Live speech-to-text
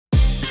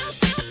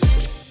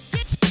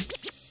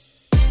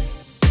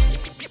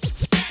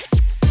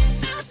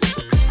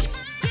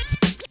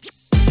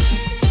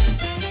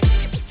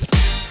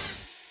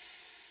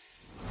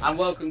and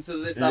welcome to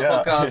the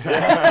ThisThat's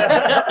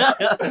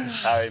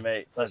podcast. Harry,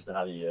 mate, pleasure to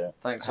have you here.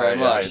 Thanks very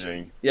much. How are you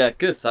doing? Yeah,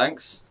 good,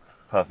 thanks.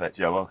 Perfect.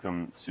 Yeah,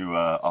 welcome to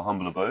our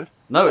humble abode.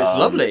 No, it's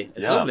lovely.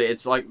 It's yeah. lovely.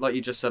 It's like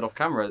you just said off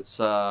camera. It's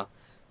a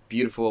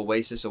beautiful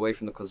oasis away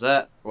from the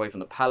Cosette, away from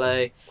the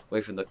Palais,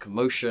 away from the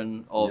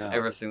commotion of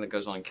everything that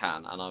goes on in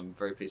Cannes. And I'm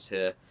very pleased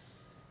to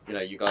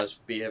hear, you guys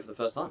be here for the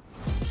first time.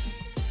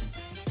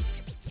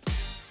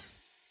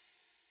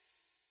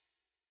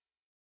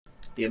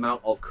 The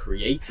amount of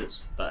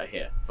creators that are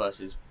here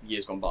versus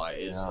years gone by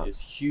is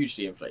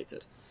hugely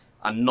inflated,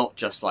 and not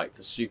just like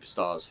the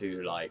superstars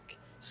who like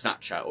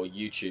Snapchat or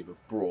YouTube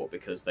have brought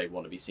because they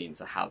want to be seen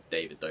to have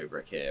David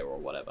Dobrik here or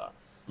whatever.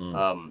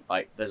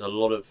 Like there's a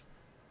lot of,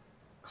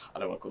 I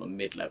don't want to call them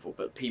mid-level,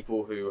 but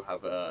people who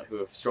have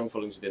strong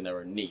followings within their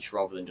own niche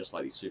rather than just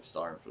like these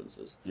superstar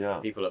influencers. Yeah.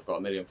 People who've got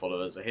 1 million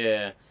followers are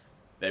here.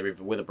 They're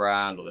either with a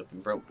brand, or they've been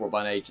brought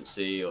by an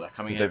agency, or they're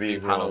coming here to do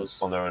panels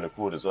on their own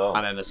accord as well.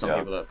 And then there's some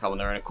people that have come on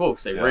their own accord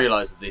because they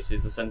realise that this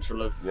is the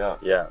central of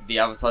the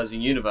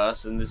advertising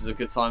universe, and this is a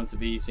good time to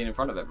be seen in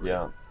front of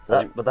everyone.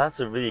 Yeah, but that's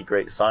a really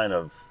great sign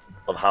of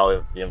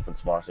how the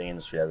influence marketing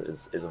industry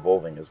is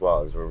evolving as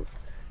well. As we're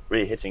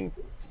really hitting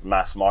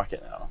mass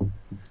market now.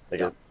 Like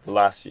the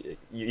last few,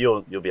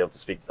 you'll be able to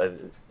speak.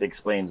 It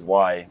explains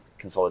why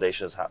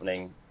consolidation is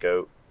happening.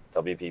 Go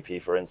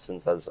WPP, for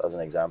instance, as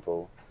an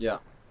example. Yeah.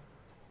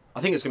 I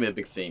think it's going to be a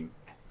big theme.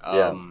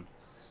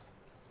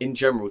 In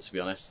general, to be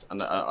honest,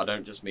 and I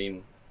don't just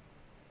mean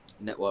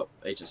network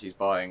agencies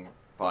buying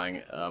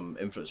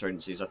influencer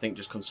agencies. I think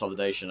just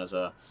consolidation as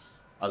a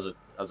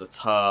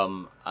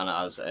term and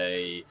as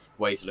a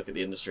way to look at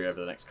the industry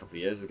over the next couple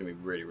of years is going to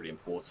be really, really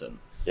important.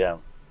 Yeah.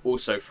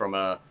 Also, from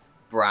a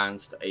brand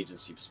to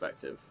agency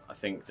perspective, I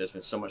think there's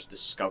been so much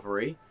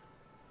discovery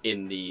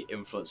in the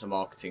influencer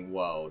marketing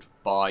world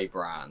by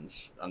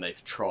brands, and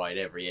they've tried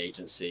every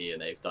agency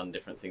and they've done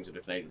different things with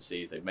different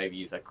agencies. They've maybe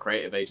used their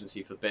creative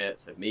agency for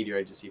bits, their media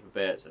agency for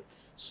bits, a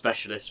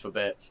specialist for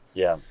bits.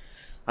 Yeah.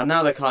 And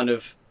now they're kind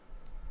of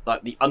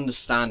like, the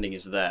understanding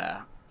is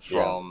there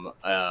from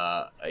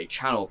a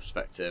channel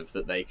perspective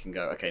that they can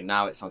go, okay,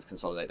 now it's time to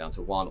consolidate down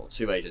to 1 or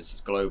 2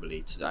 agencies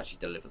globally to actually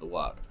deliver the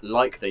work,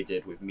 like they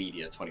did with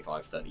media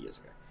 25, 30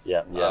 years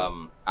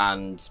ago.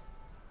 And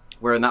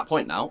we're in that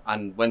point now,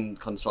 and when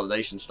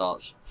consolidation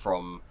starts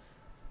from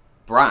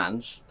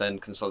brands, then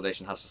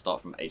consolidation has to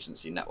start from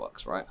agency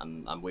networks, right?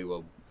 And we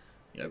were,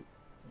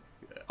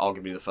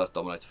 arguably the first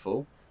domino to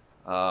fall,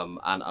 and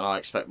I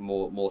expect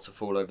more to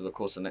fall over the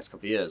course of the next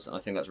couple of years, and I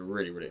think that's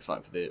really, really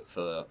exciting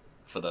for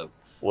the.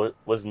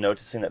 Was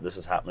noticing that this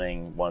is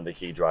happening one of the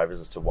key drivers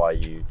as to why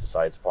you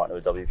decided to partner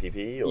with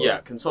WPP? Or?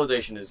 Yeah,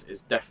 consolidation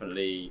is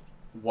definitely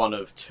one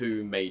of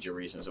 2 major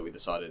reasons that we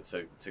decided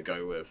to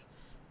go with.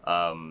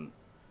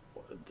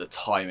 The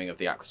timing of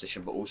the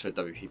acquisition, but also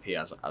WPP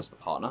as the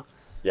partner.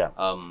 Yeah.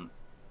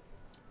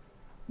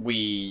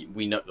 We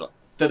know, look,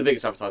 they're the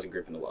biggest advertising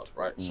group in the world,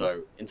 right?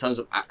 So in terms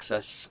of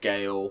access,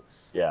 scale,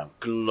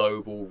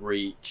 global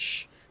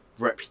reach,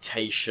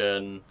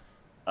 reputation,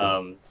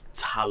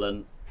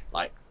 talent,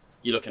 like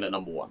you're looking at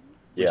number 1,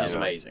 which is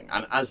amazing.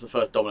 And as the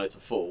first domino to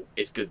fall,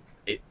 it's good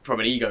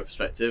from an ego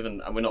perspective,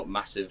 and we're not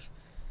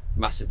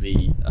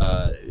massively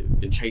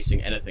been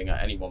chasing anything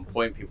at any one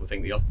point. People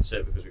think the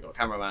opposite because we've got a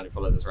cameraman who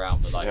follows us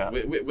around, but like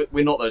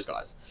we're not those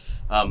guys,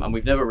 and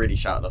we've never really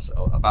shouted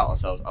about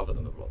ourselves other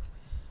than the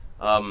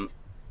vlogs.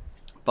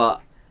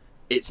 But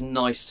it's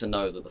nice to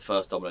know that the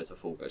first domino to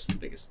fall goes to the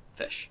biggest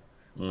fish,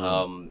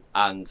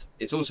 and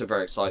it's also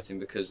very exciting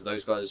because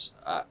those guys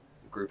at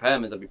Group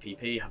M and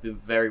WPP have been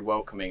very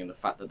welcoming in the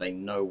fact that they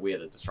know we're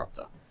the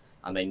disruptor,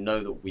 and they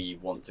know that we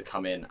want to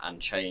come in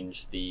and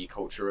change the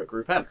culture at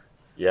Group M.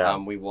 Yeah,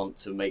 and we want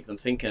to make them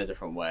think in a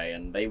different way,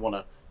 and they want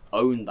to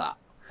own that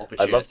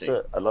opportunity.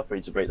 I'd love for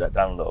you to break that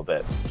down a little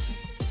bit.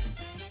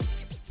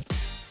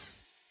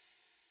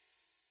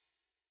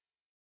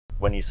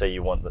 When you say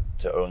you want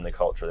to own the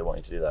culture, they want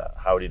you to do that.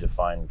 How do you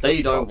define culture?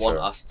 They don't want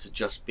us to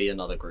just be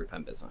another Group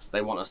M business.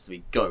 They want us to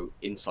be GOAT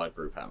inside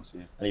Group M.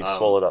 And you've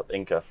swallowed up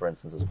Inca, for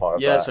instance, as part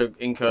of that. Yeah, so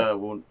Inca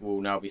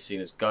will now be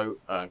seen as GOAT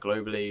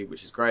globally,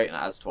 which is great, and it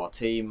adds to our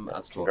team,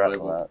 adds to our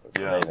global. On that. That's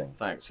amazing.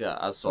 Thanks. Yeah,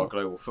 adds to our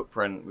global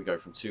footprint. We go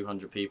from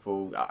 200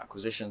 people at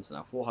acquisition to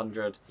now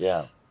 400.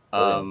 Yeah.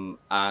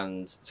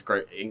 And it's a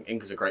great.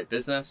 Inca's a great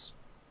business.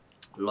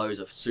 Loads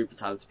of super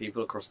talented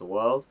people across the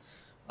world.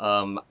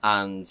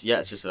 And yeah,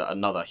 it's just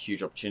another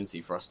huge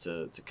opportunity for us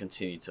to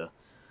continue to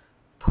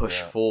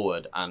push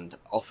forward and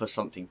offer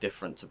something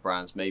different to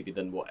brands maybe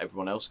than what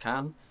everyone else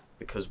can,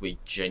 because we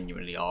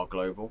genuinely are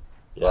global.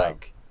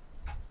 Like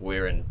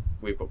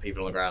we've got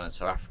people on the ground in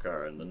South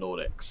Africa and the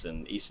Nordics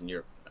and Eastern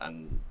Europe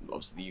and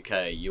obviously the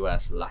UK,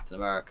 US, Latin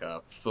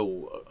America,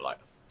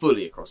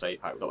 fully across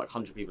APAC. We've got like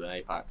 100 people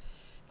in APAC.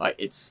 Like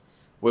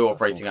we're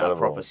operating at a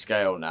proper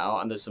scale now,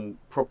 and there's some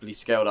properly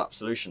scaled up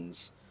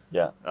solutions.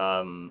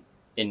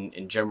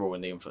 In general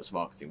in the influencer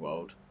marketing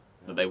world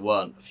that they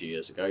weren't a few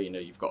years ago.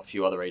 You've got a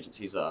few other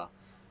agencies that are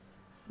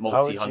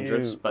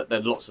multi-hundreds, but there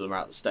are lots of them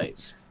out of the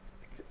States.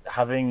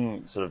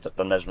 having sort of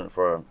done measurement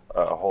for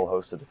a whole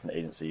host of different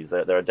agencies,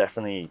 there are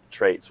definitely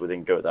traits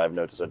within Goat that I've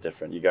noticed are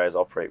different. You guys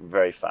operate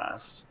very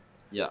fast.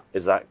 Yeah.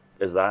 Is that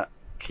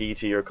key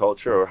to your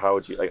culture, or how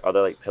would you are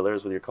there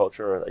pillars with your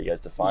culture, or that you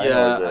guys define?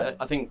 Yeah, or is it...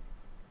 I think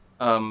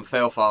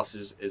fail fast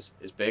is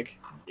big.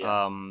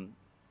 Yeah.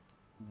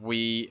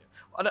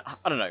 I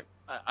don't know,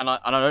 and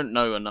I don't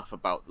know enough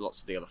about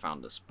lots of the other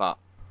founders, but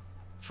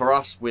for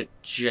us, we're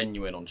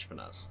genuine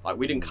entrepreneurs.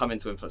 We didn't come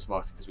into influencer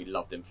marketing because we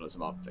loved influencer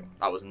marketing.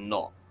 That was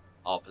not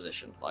our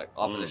position.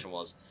 Our position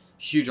was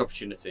huge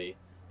opportunity.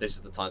 This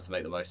is the time to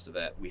make the most of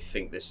it. We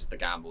think this is the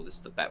gamble. This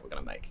is the bet we're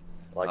going to make.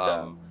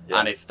 Yeah.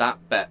 And if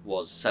that bet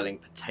was selling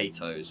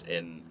potatoes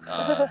in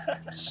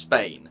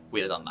Spain,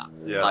 we'd have done that.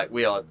 Yeah.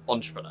 We are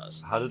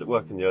entrepreneurs. How did it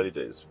work in the early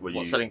days? Were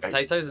you selling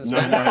potatoes in No,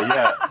 Spain?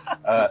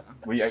 yeah.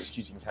 Were you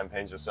executing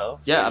campaigns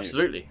yourself? Yeah,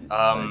 absolutely.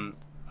 And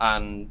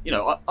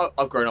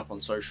I've grown up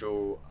on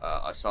social.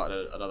 I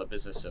started another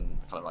business and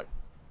kind of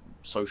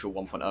social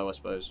 1.0, I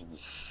suppose,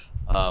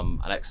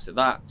 and exited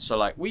that.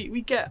 So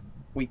we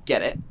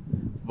get it,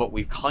 but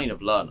we've kind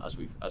of learned as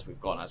we've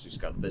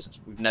scaled the business.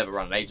 We've never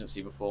run an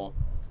agency before.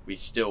 We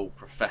still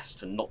profess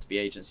to not be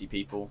agency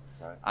people,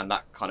 right. And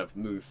that kind of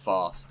move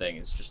fast thing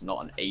is just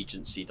not an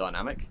agency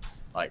dynamic.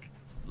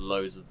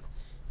 Loads of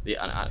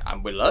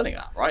and we're learning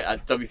that, right?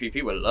 At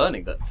WPP, we're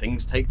learning that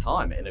things take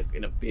time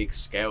in a big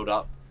scaled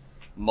up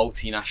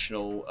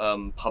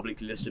multinational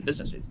publicly listed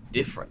business. It's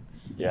different.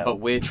 Yeah. But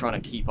we're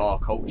trying to keep our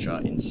culture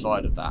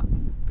inside of that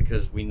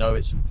because we know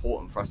it's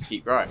important for us to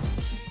keep growing.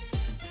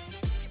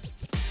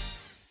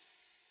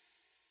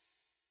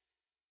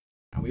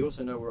 And we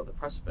also know we're at the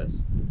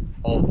precipice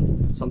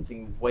of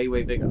something way,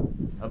 way bigger.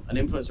 An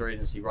influencer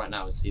agency right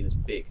now is seen as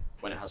big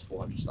when it has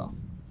 400 staff.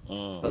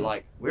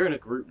 But we're in a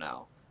group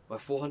now where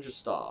 400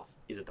 staff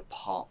is a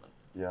department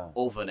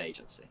of an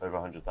agency. Over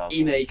 100,000.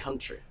 In a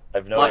country.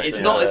 I've noticed.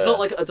 It's not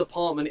like a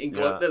department in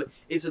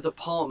it's a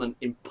department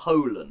in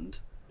Poland.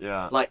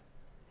 Yeah.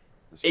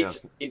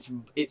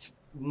 It's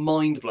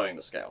mind blowing,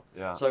 the scale.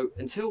 Yeah. So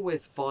until we're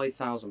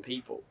 5,000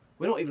 people,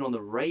 we're not even on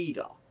the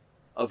radar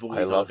of all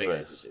these other big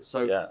agencies.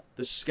 So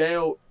the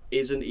scale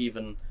isn't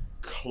even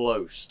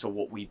close to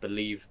what we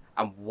believe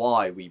and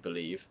why we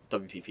believe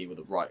WPP were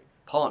the right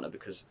partner,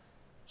 because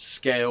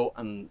scale,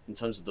 and in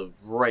terms of the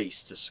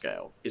race to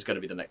scale, is going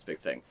to be the next big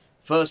thing.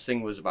 First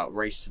thing was about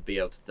race to be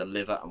able to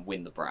deliver and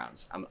win the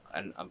brands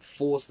and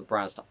force the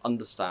brands to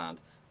understand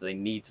that they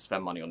need to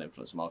spend money on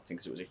influencer marketing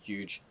because it was a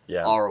huge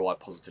ROI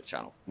positive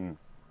channel.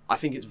 I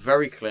think it's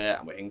very clear,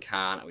 and we're in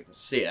Cannes and we can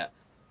see it.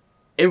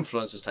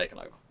 Influencer's taken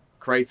over.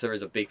 Creator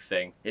is a big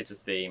thing. It's a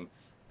theme.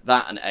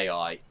 That and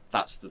AI,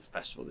 that's the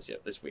festival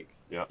this week.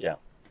 Yeah.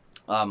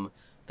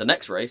 The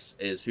next race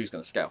is who's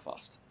going to scale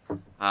fast.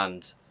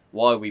 And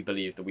why we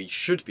believe that we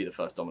should be the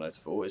first domino to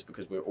fall is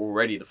because we're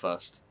already the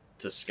first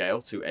to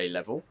scale to a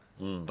level,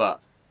 but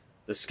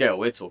the scale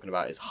we're talking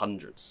about is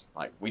hundreds.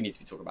 We need to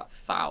be talking about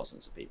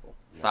thousands of people,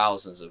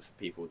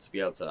 to be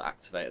able to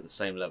activate at the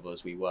same level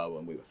as we were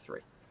when we were 3.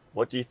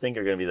 What do you think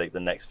are going to be the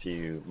next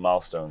few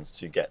milestones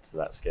to get to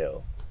that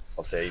scale?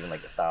 Of say even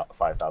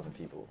 5,000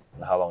 people,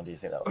 and how long do you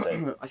think that will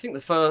take? I think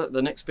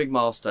the next big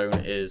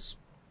milestone is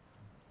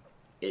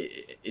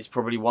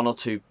probably 1 or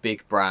 2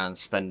 big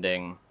brands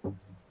spending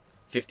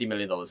 $50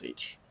 million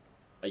each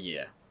a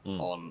year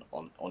on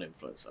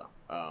influencer.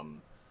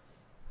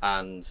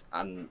 And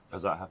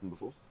has that happened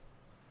before?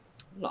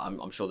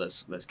 I'm sure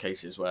there's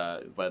cases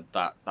where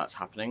that's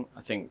happening.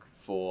 I think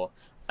for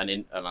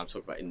and I'm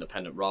talking about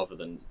independent rather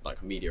than a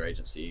media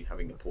agency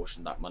having a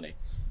portion of that money.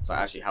 So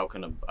actually, how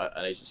can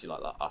an agency like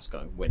us go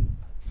and win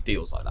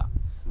deals like that?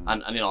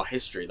 And in our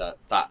history,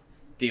 that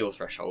deal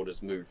threshold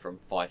has moved from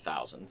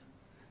 5,000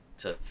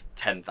 to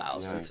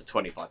 10,000 to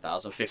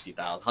 25,000,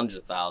 50,000,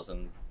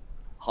 100,000,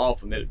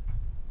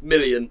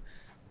 500,000,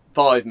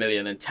 5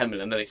 million, and 10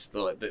 million. And then it's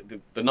still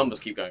the numbers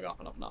keep going up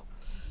and up and up.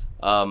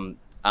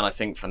 And I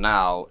think for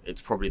now, it's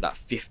probably that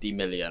 50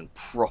 million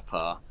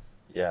proper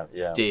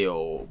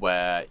deal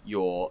where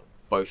you're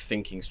both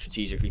thinking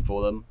strategically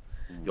for them,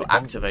 you're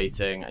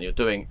activating, and you're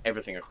doing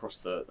everything across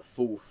the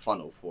full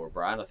funnel for a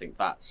brand. I think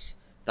that's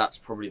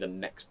probably the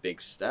next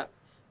big step.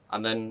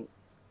 And then,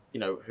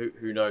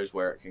 who knows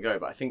where it can go.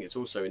 But I think it's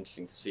also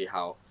interesting to see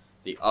how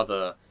the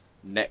other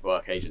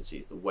network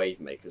agencies, the wave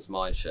makers,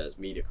 Mindshares,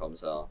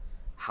 Mediacoms are,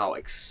 how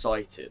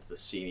excited the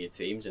senior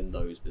teams in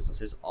those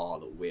businesses are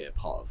that we're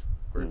part of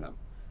Group M.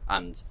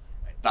 And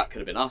that could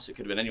have been us, it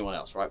could have been anyone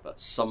else, right? But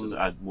Does it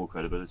add more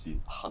credibility?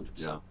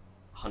 100%.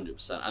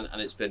 100%.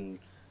 And it's been,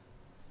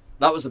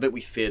 that was the bit we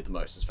feared the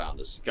most as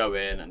founders. You go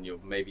in and you're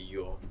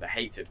the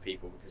hated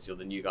people because you're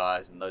the new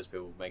guys, and those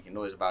people making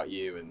noise about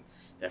you, and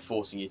they're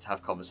forcing you to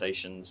have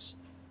conversations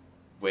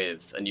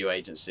with a new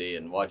agency,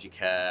 and why do you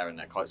care, and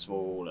they're quite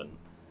small. And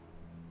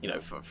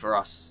for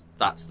us,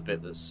 that's the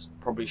bit that's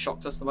probably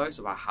shocked us the most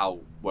about how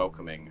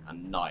welcoming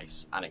and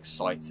nice and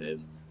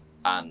excited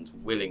and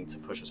willing to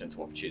push us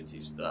into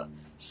opportunities that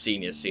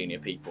senior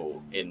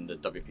people in the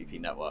WPP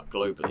network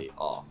globally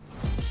are.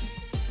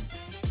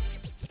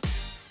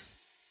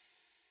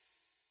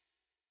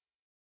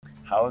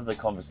 how have the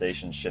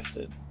conversations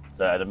shifted?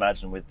 So I'd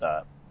imagine with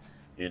that,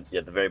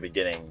 at the very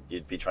beginning,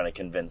 you'd be trying to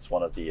convince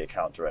one of the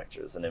account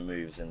directors, and it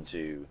moves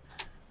into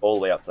all the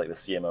way up to like the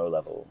CMO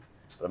level.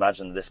 But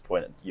imagine at this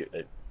point,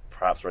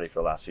 perhaps already for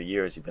the last few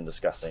years, you've been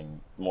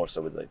discussing more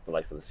so with the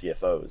likes of the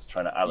CFOs,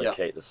 trying to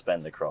allocate the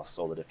spend across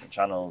all the different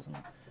channels. And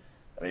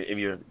I mean, if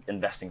you're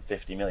investing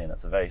 50 million,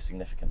 that's a very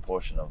significant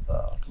portion of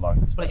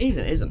marketing spend. But it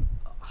isn't.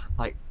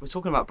 Like, we're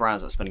talking about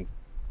brands that are spending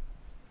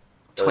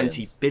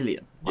 20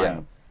 billion.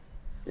 Yeah.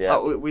 Yeah.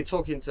 We're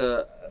talking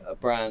to a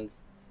brand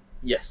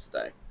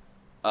yesterday,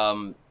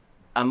 and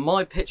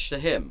my pitch to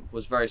him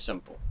was very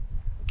simple.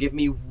 Give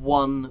me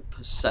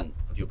 1%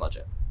 of your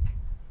budget.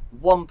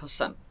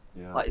 1%.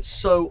 Yeah. Like, it's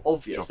so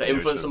obvious that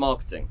Dropping influencer ocean.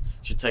 marketing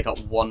should take up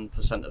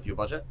 1% of your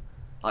budget.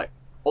 Like,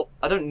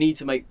 I don't need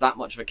to make that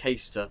much of a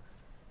case to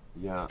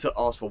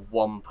ask for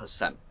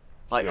 1%.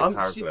 Like,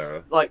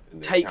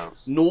 take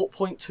accounts.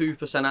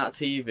 0.2% out of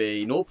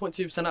TV,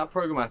 0.2% out of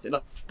programmatic.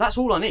 Like, that's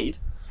all I need.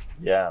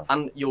 Yeah.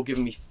 And you're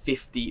giving me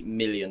 $50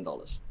 million.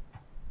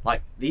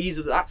 Like,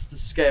 that's the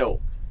scale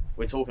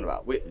we're talking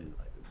about.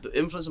 The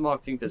influencer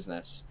marketing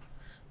business,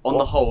 on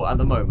the whole, at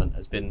the moment,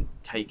 has been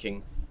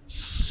taking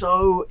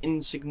so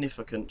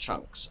insignificant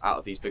chunks out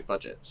of these big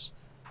budgets.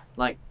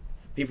 Like,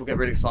 people get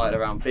really excited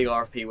around big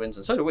RFP wins,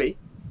 and so do we.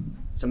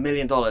 It's $1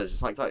 million.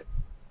 It's like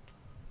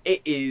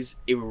it is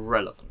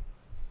irrelevant.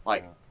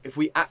 Like, if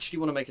we actually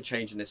want to make a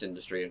change in this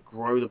industry and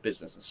grow the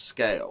business and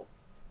scale,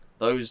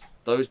 those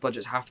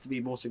budgets have to be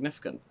more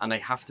significant, and they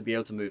have to be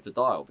able to move the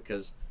dial.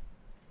 Because,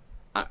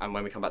 and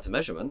when we come back to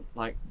measurement,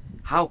 like,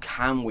 how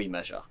can we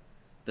measure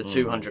the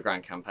 200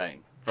 grand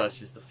campaign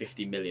versus the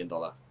 $50 million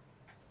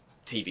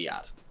TV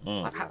ad?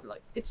 Like,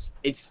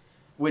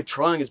 we're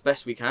trying as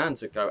best we can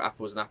to go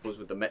apples and apples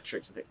with the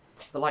metrics and things,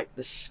 but like,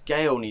 the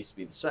scale needs to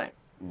be the same.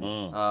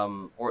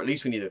 Or at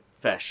least we need a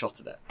fair shot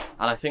at it.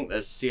 And I think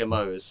there's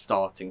CMOs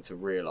starting to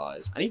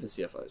realise, and even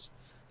CFOs,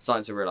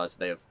 starting to realise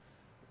they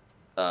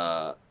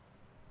have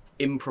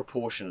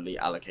improportionately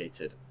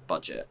allocated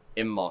budget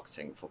in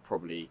marketing for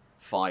probably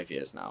 5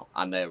 years now.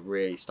 And they're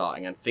really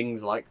starting, and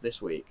things like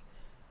this week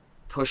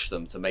push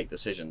them to make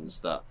decisions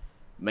that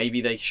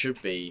maybe they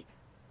should be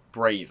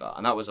braver.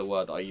 And that was a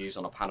word that I used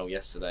on a panel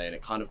yesterday, and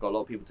it kind of got a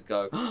lot of people to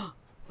go,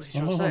 what's he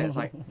trying to say? It's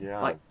like,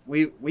 like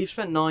we've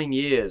spent 9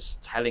 years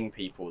telling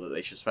people that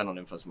they should spend on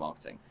influencer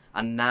marketing,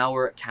 and now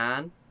we're at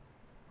Cannes,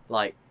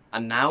 like,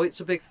 and now it's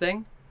a big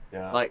thing.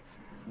 Like,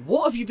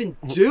 what have you been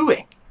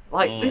doing?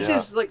 Like, this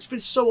is like, it's been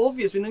so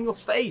obvious, it's been in your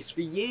face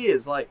for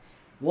years. Like,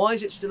 why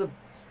is it still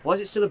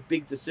a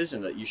big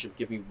decision that you should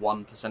give me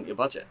 1% of your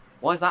budget?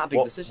 Why is that a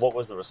big decision? What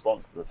was the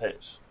response to the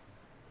pitch?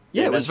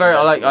 Yeah, it was very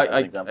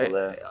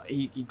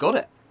he got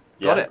it.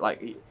 Got it.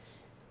 Like,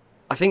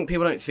 I think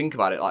people don't think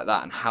about it like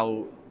that, and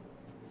how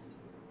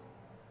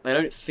they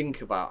don't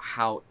think about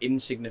how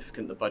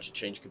insignificant the budget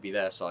change could be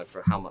their side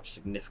for how much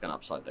significant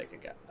upside they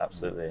could get.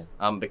 Absolutely.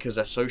 Because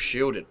they're so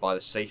shielded by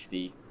the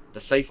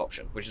safe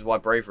option, which is why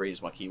bravery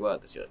is my key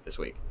word this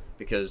week.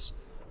 Because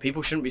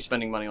people shouldn't be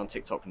spending money on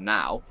TikTok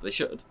now. They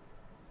should.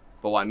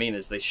 But what I mean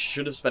is, they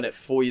should have spent it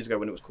 4 years ago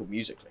when it was called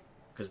Musical.ly.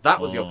 Because that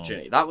was the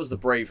opportunity. That was the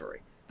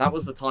bravery. That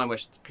was the time where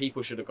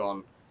people should have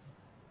gone.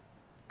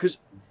 Because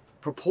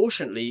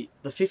proportionately,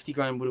 the 50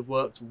 grand would have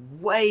worked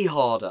way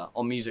harder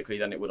on Musical.ly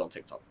than it would on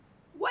TikTok.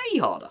 Way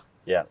harder.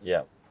 Yeah,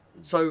 yeah.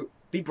 So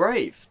be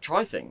brave.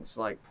 Try things.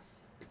 Like,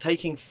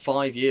 taking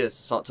 5 years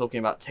to start talking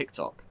about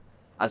TikTok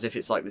as if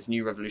it's like this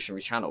new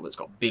revolutionary channel that's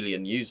got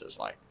billion users.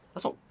 Like,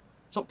 it's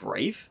not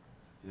brave.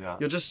 Yeah.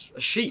 You're just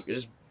a sheep. You're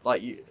just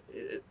like,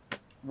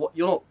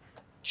 you're not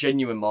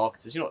genuine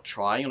marketers. You're not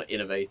trying. You're not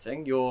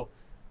innovating. You're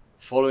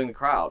following the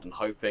crowd and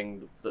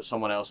hoping that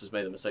someone else has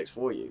made the mistakes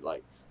for you.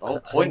 Like, the whole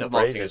point of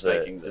marketing is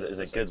making the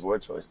mistakes. A good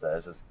word choice there.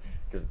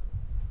 Because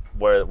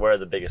where are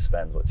the biggest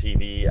spends? What,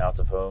 TV, out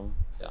of home?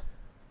 Yeah.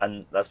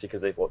 And that's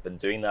because they've been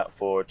doing that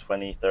for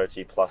 20,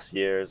 30 plus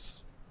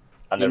years.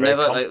 And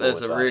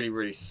there's a really,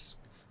 really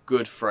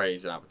good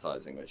phrase in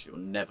advertising, which you'll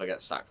never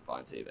get sacked for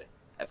buying TV.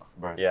 Ever.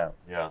 Right. Yeah.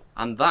 Yeah.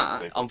 And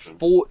that,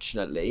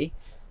 unfortunately,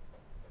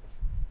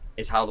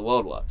 is how the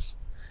world works.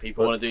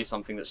 People want to do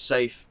something that's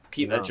safe,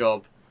 keep their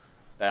job,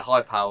 their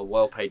high power,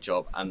 well paid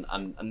job,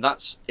 and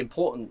that's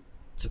important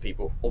to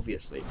people,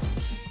 obviously.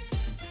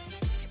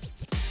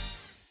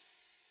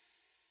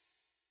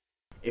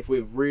 If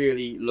we're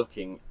really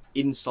looking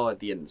inside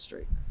the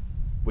industry,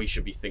 we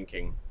should be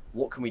thinking,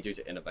 what can we do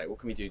to innovate? What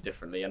can we do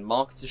differently? And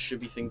marketers should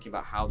be thinking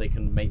about how they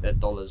can make their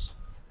dollars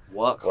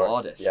work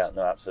hardest. Yeah,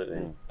 no,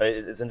 absolutely.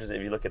 It's interesting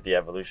if you look at the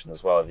evolution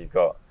as well. If you've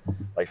got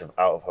like some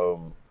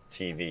out-of-home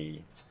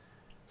TV,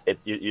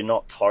 you're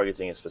not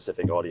targeting a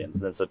specific audience.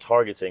 And then so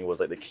targeting was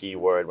like the key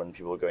word when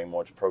people were going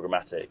more to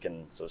programmatic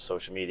and so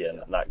social media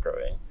and that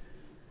growing.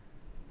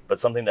 But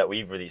something that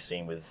we've really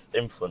seen with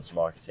influencer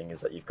marketing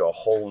is that you've got a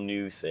whole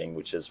new thing,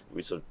 which is,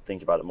 we sort of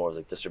think about it more as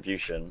like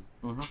distribution.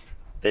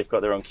 They've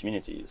got their own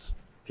communities.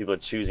 People are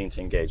choosing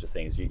to engage with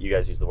things. You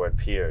guys use the word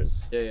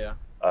peers. Yeah.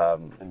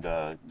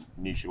 And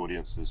niche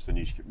audiences for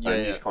niche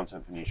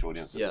content for niche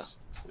audiences.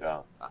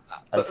 Yeah.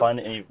 And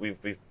finally,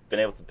 we've been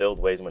able to build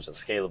ways in which are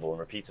scalable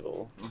and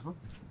repeatable.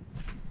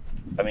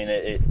 I mean,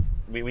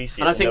 we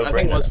see. And I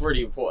think what's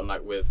really important,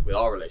 like with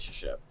our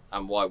relationship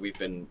and why we've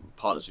been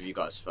partners with you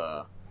guys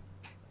for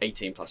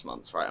 18 plus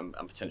months, right, and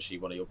potentially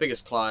one of your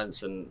biggest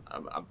clients and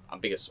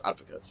biggest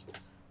advocates,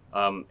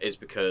 is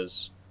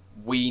because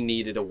we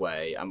needed a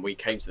way, and we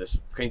came to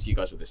you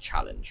guys with this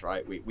challenge,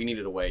 right? We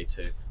needed a way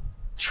to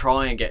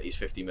try and get these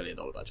 $50 million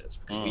budgets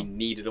because we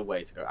needed a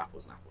way to go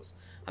apples and apples.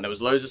 And there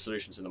was loads of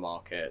solutions in the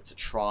market to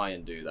try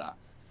and do that,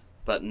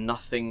 but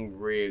nothing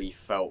really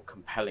felt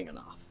compelling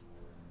enough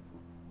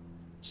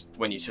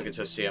when you took it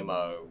to a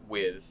CMO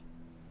with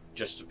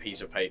just a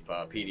piece of paper,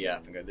 a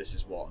PDF, and go, this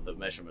is what the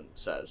measurement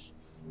says,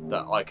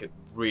 that I could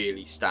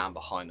really stand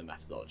behind the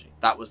methodology.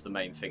 That was the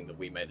main thing that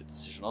we made a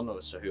decision on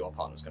as to who our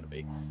partner was going to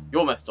be.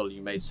 Your methodology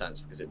made sense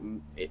because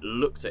it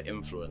looked at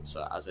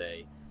influencer as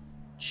a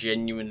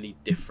genuinely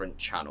different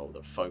channel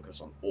that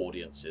focus on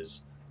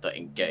audiences that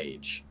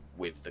engage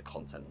with the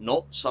content,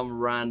 not some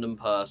random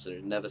person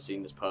who's never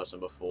seen this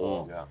person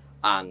before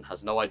and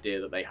has no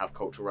idea that they have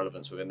cultural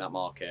relevance within that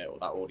market or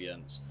that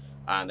audience,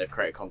 and they've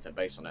created content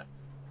based on it.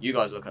 You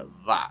guys look at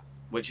that,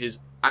 which is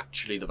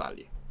actually the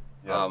value.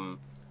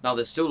 Now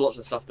there's still lots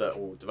of stuff that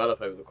will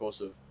develop over the course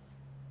of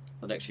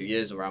the next few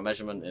years around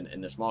measurement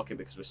in this market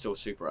because we're still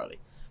super early,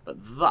 but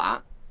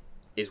that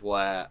is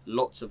where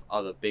lots of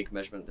other big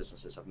measurement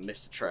businesses have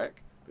missed a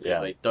trick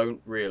because they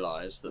don't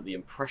realize that the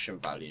impression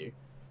value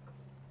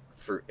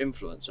through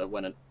influencer,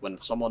 when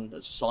someone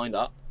has signed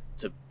up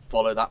to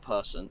follow that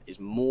person, is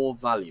more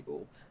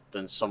valuable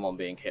than someone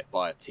being hit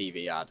by a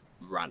TV ad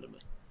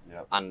randomly.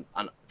 And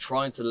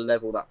trying to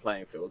level that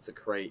playing field to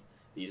create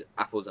these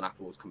apples and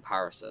apples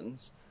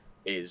comparisons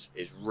is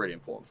really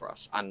important for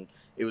us. And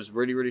it was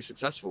really, really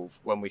successful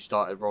when we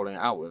started rolling it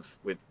out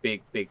with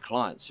big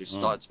clients who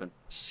started to spend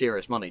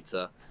serious money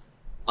to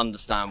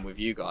understand with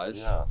you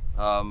guys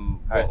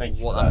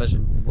what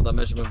that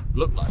measurement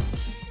looked like.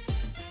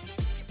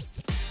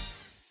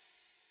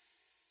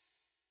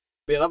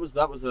 But yeah,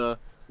 that was a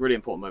really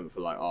important moment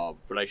for like our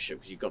relationship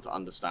because you got to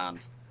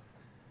understand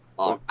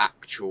our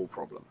actual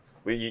problem.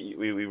 We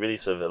really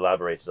sort of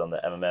elaborated on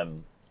the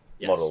MMM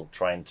model,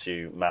 trying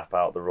to map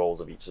out the roles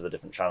of each of the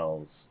different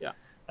channels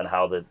and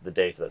how the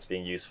data that's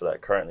being used for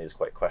that currently is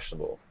quite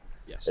questionable.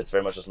 It's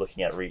very much just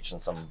looking at reach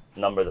and some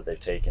number that they've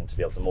taken to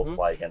be able to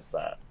multiply against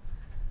that.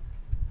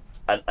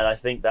 And I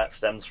think that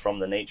stems from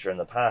the nature in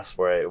the past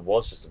where it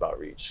was just about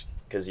reach,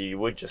 because you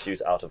would just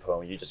use out of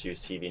home, you just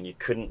use TV, and you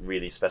couldn't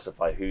really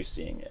specify who's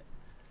seeing it.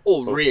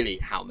 Or really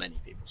how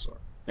many people saw it.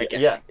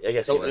 I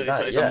guess so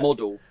it's a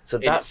model. So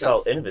that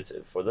felt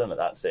innovative for them at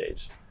that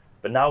stage.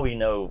 But now we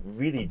know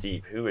really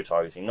deep who we're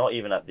targeting, not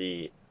even at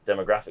the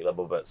demographic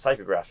level, but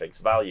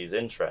psychographics, values,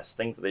 interests,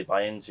 things that they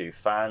buy into,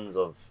 fans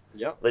of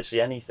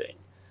literally anything.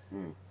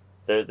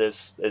 It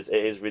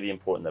is really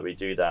important that we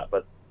do that.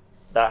 But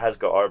that has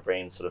got our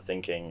brains sort of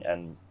thinking,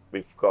 and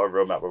we've got a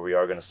roadmap where we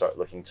are going to start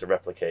looking to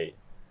replicate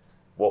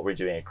what we're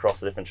doing across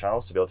the different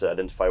channels to be able to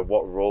identify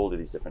what role do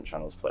these different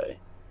channels play.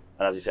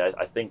 And as you say,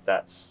 I think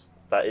that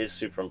is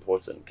super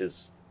important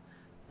because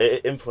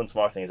influence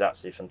marketing is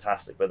absolutely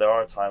fantastic, but there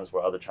are times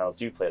where other channels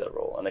do play that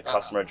role, and the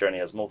customer journey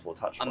has multiple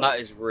touch points. And that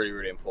is really,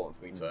 really important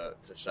for me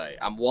to say,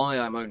 and why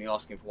I'm only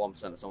asking for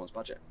 1% of someone's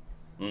budget.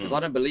 Because I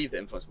don't believe that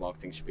influence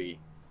marketing should be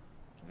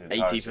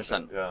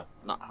 80%.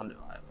 Not 100.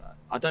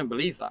 I don't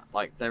believe that.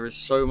 Like, there is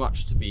so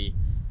much to be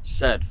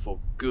said for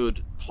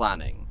good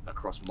planning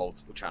across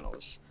multiple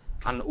channels,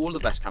 and all the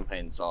best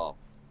campaigns are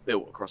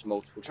built across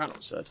multiple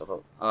channels.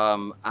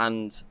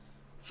 And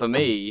for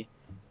me,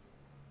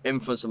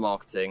 influencer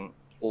marketing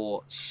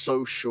or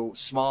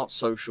smart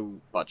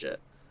social budget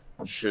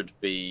should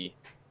be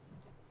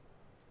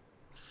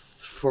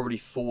probably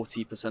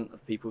 40%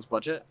 of people's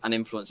budget, and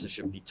influencers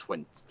should be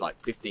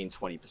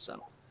 15-20%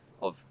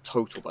 of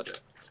total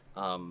budget.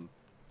 And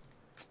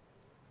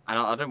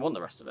I don't want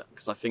the rest of it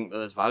because I think that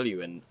there's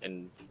value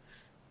in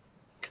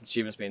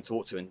consumers being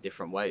talked to in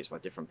different ways by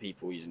different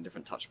people using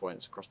different touch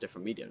points across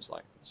different mediums.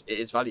 Like, it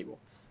is valuable,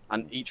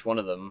 and each one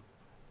of them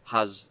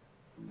has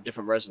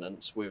different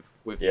resonance with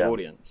the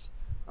audience.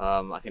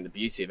 I think the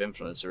beauty of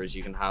influencer is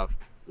you can have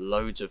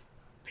loads of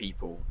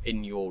people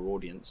in your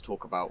audience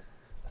talk about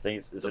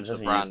it's the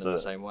interesting brand to use in the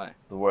same way.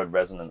 The word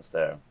resonance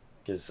there,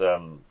 because I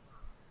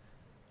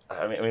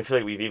feel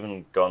like we've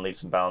even gone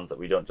leaps and bounds that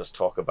we don't just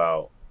talk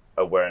about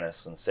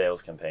awareness and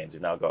sales campaigns.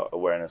 We've now got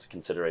awareness,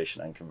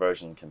 consideration, and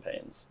conversion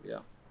campaigns.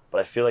 But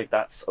I feel like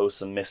that's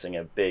also missing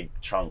a big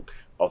chunk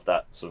of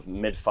that sort of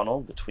mid-funnel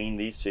between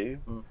these two,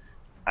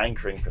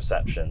 anchoring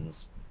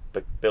perceptions,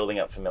 but building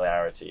up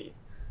familiarity,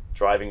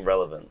 driving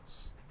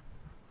relevance.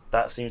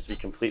 That seems to be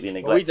completely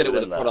neglected. Well, we did it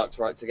with a product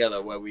right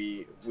together where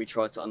we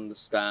tried to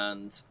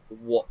understand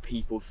what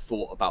people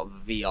thought about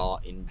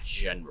VR in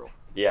general.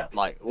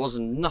 Like, it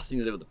wasn't nothing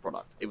to do with the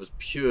product. It was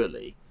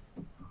purely,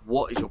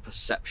 what is your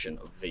perception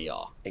of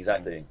VR?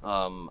 Exactly.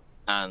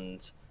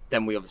 And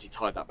then we obviously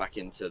tied that back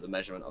into the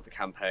measurement of the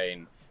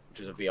campaign,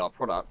 which was a VR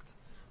product.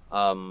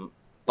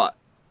 But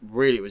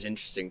really, it was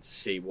interesting to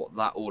see what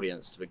that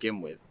audience to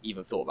begin with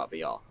even thought about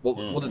VR.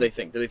 What did they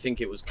think? Did they think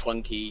it was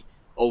clunky,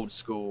 old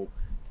school?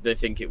 Did they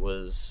think it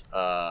was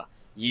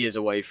years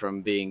away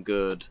from being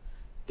good?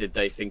 Did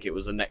they think it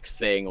was the next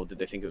thing, or did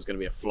they think it was going to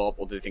be a flop,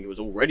 or did they think it was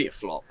already a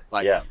flop?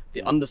 Like,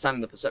 the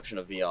understanding the perception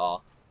of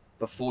VR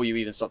before you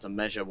even start to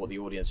measure what the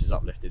audience's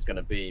uplift is going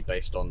to be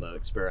based on the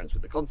experience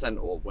with the content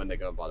or when they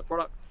go and buy the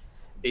product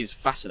is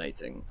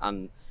fascinating.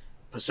 And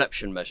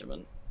perception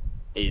measurement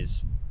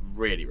is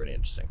really, really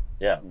interesting.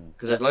 Yeah.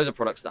 Because there's loads of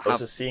products that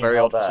have seeing very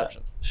how odd that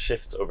perceptions.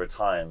 shifts over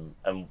time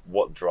and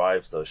what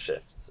drives those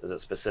shifts. Is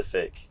it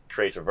specific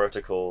creator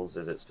verticals?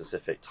 Is it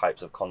specific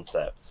types of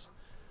concepts?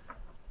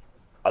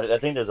 I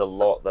think there's a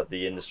lot that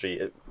the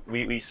industry,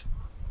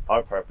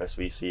 our purpose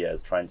we see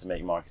as trying to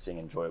make marketing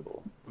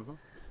enjoyable.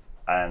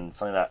 And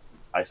something that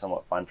I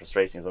somewhat find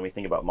frustrating is when we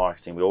think about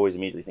marketing, we always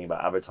immediately think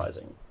about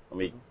advertising, and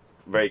we're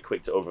very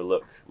quick to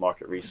overlook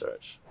market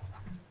research.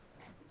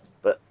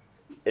 But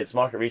it's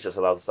market research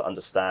that allows us to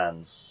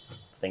understand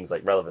things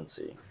like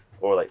relevancy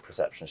or like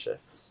perception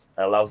shifts.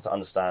 It allows us to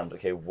understand,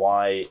 okay,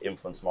 why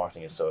influence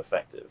marketing is so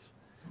effective.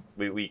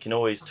 We can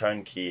always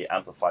turnkey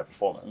amplify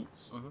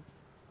performance.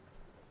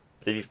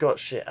 But if you've got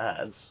shit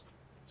ads,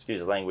 excuse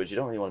the language, you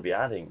don't really want to be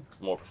adding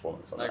more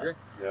performance on that. I agree.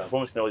 Yeah. Performance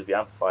Performance can always be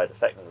amplified,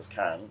 effectiveness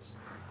can,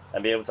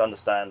 and be able to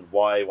understand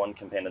why one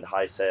campaign had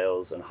high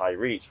sales and high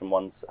reach when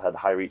one had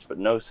high reach but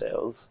no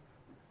sales.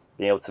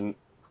 Being able to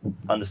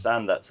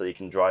understand that so you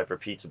can drive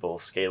repeatable,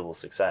 scalable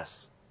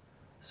success.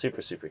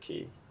 Super, super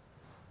key.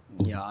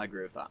 Yeah, I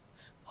agree with that.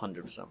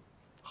 100%.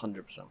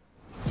 100%.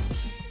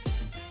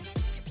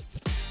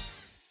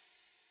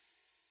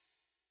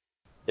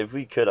 If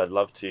we could, I'd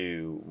love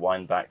to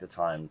wind back the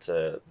time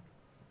to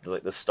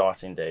like the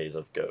starting days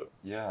of Go.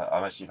 Yeah,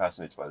 I'm actually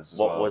fascinated by this as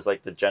well. What was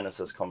like the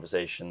genesis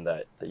conversation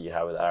that you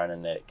had with Aaron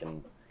and Nick,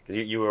 and because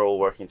you were all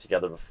working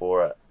together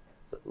before at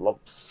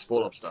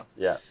Sport Lobster.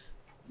 Yeah.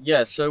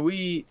 Yeah, so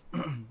this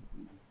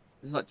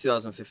is like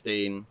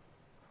 2015.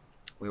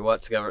 We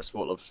worked together at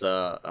Sport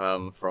Lobster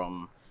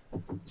from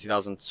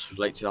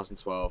late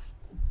 2012.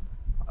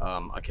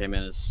 I came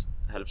in as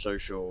head of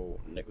social.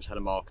 Nick was head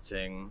of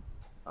marketing.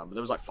 But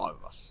there was like 5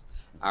 of us.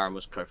 Aaron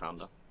was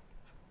co-founder.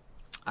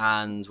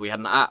 And we had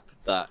an app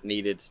that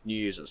needed new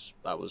users.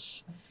 That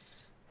was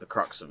the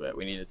crux of it.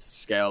 We needed to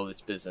scale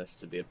this business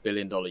to be a $1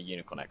 billion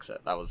unicorn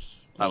exit. That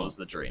was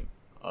the dream.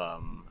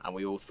 And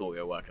we all thought we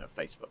were working at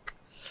Facebook.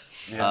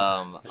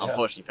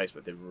 Unfortunately,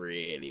 Facebook did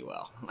really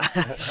well.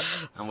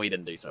 And we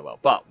didn't do so well.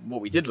 But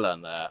what we did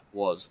learn there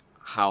was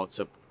how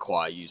to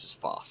acquire users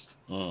fast.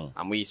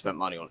 And we spent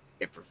money on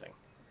everything.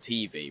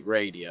 TV,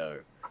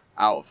 radio,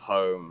 out of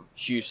home,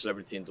 huge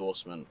celebrity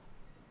endorsement,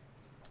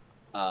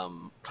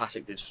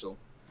 classic digital.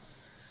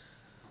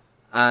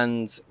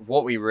 And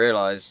what we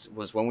realized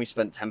was when we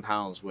spent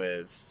 £10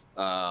 with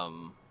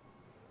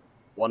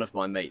one of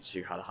my mates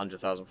who had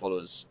 100,000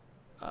 followers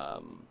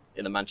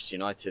in the Manchester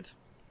United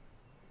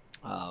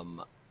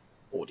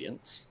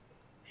audience,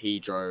 he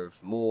drove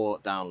more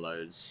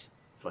downloads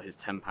for his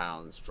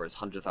 £10 for his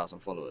 100,000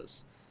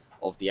 followers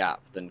of the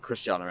app than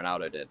Cristiano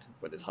Ronaldo did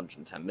with his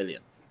 110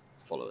 million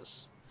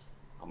followers.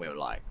 And we were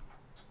like,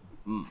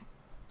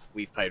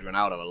 we've paid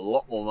Ronaldo a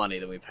lot more money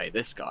than we paid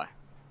this guy.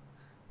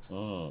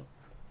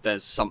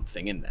 There's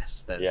something in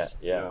this.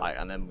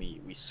 And then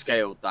we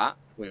scaled that.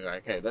 We were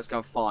like, okay, let's go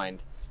and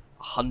find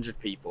 100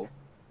 people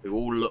who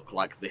all look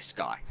like this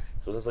guy.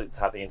 So was this like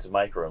tapping into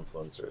micro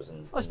influencers?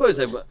 And I suppose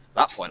they were, at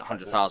that point,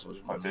 100,000 was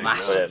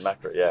massive.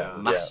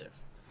 Massive.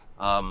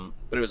 But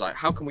it was like,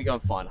 how can we go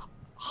and find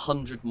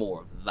 100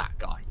 more of that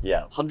guy?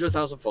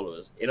 100,000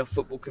 followers in a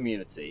football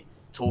community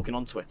talking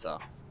on Twitter.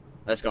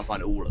 Let's go and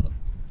find all of them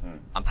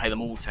and pay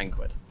them all 10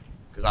 quid,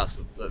 because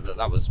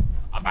that was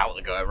about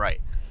the going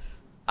rate.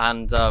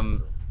 And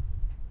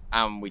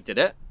we did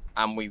it,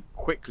 and we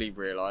quickly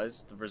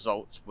realized the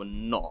results were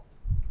not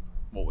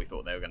what we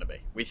thought they were going to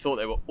be. We thought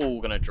they were all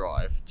going to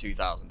drive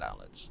 2,000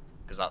 downloads,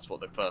 because that's what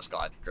the first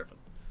guy had driven.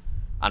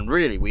 And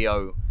really, we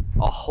owe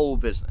our whole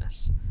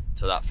business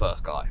to that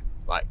first guy.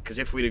 Like, because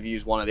if we'd have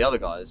used one of the other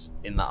guys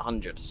in that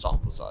 100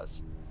 sample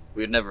size,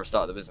 we would never have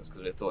started the business,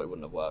 because we thought it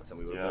wouldn't have worked, and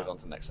we would have moved on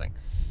to the next thing.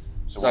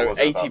 So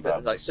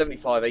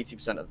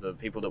 75-80% of the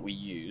people that we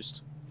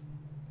used,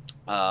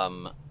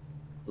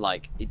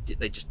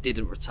 they just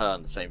didn't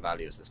return the same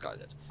value as this guy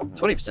did.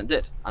 20%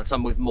 did, and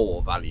some with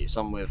more value,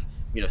 some with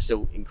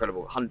still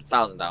incredible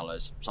 100,000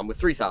 downloads, some with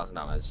 3,000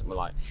 downloads. And we're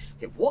like,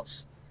 okay,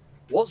 what's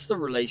the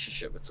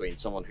relationship between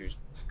someone who's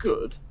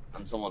good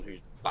and someone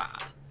who's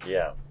bad?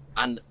 Yeah.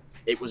 And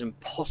it was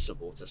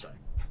impossible to say.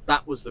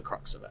 That was the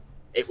crux of it.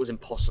 It was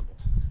impossible.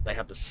 They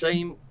had the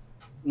same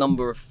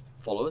number of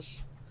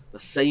followers, the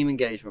same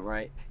engagement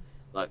rate,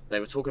 like they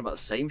were talking about the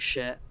same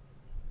shit,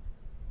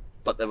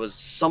 but there was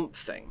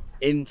something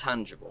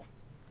intangible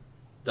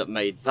that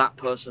made that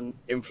person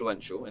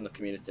influential in the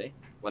community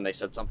when they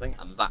said something,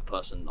 and that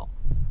person not.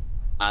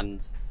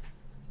 And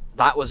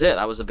that was it.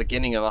 That was the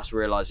beginning of us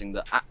realizing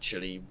that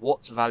actually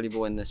what's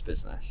valuable in this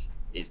business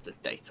is the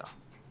data.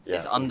 Yeah.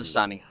 It's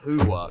understanding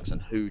who works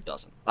and who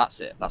doesn't.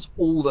 That's it. That's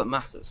all that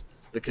matters,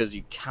 because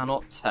you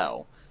cannot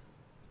tell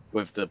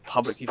with the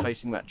publicly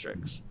facing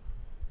metrics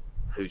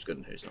who's good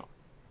and who's not.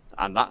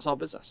 And that's our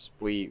business.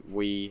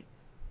 We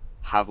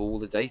have all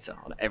the data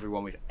on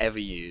everyone we've ever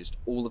used,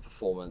 all the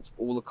performance,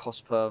 all the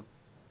cost per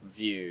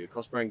view,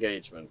 cost per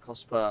engagement,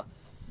 cost per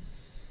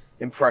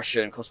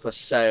impression, cost per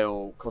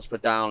sale, cost per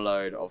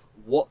download, of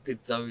what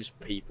did those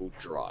people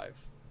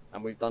drive.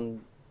 And we've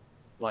done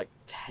like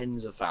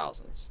tens of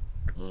thousands.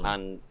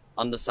 And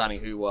understanding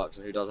who works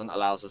and who doesn't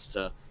allows us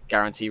to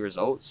guarantee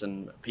results.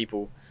 And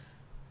people,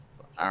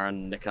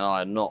 Aaron, Nick and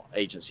I are not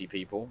agency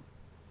people.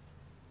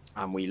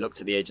 And we looked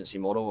at the agency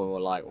model and we're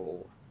like,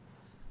 well,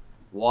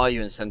 why are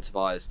you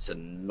incentivized to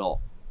not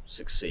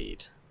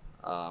succeed?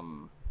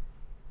 You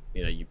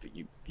know, you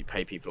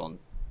pay people on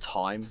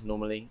time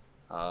normally,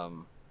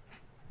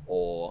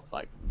 or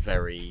like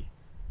very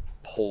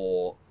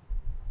poor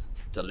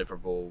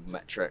deliverable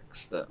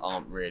metrics that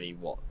aren't really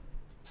what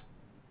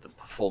the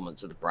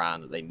performance of the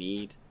brand that they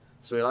need.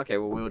 So we're like, okay,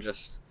 well, we'll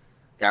just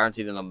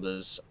guarantee the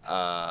numbers,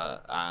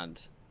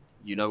 and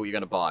you know what you're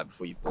going to buy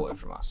before you bought it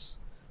from us,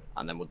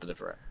 and then we'll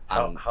deliver it.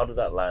 How did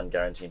that land,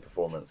 guaranteeing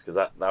performance? Because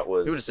that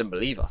was... People just didn't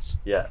believe us.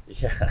 Yeah.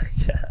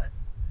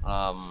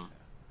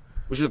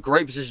 Which is a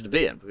great position to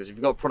be in, because if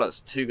you've got a product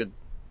that's too good,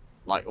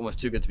 like almost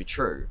too good to be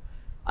true,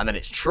 and then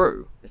it's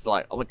true, it's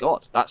like, oh my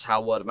God, that's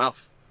how word of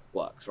mouth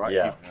works, right?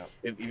 Yeah.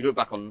 If you look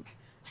back on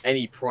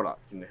any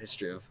product in the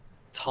history of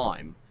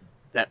time,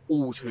 they're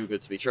all too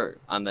good to be true,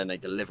 and then they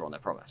deliver on their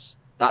promise.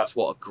 That's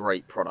what a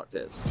great product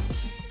is.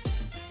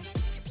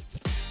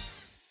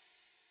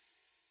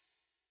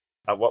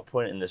 At what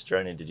point in this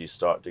journey did you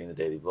start doing the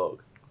daily vlog?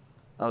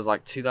 That was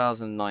like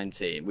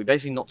 2019. We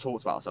basically not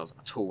talked about ourselves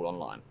at all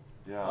online.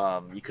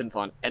 Yeah. You couldn't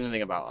find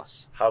anything about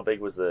us. How big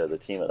was the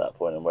team at that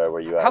point, and where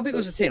were you at? How big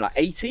was the team? Like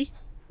 80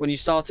 when you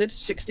started?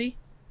 60?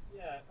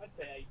 Yeah, I'd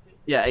say 80.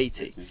 Yeah,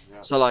 80. 80,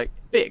 yeah. So like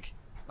big.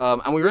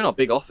 And we were in our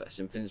big office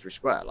in Finsbury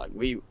Square. Like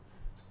we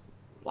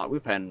were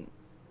paying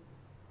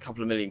a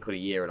couple of £1 million a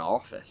year in our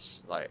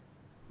office. Like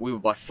we were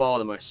by far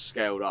the most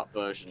scaled up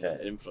version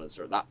of influencer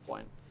at that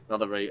point.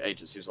 Another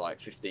agency was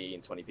like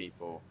 15, 20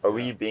 people. Are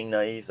we being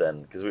naive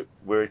then? Because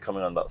we're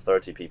coming on about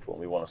 30 people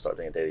and we want to start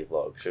doing a daily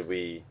vlog. Should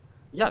we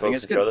I think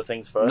it's good. other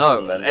things first? No,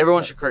 and then...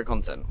 everyone should create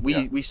content.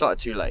 We started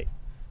too late.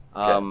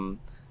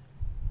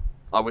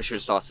 I wish we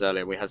had started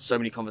earlier. We had so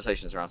many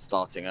conversations around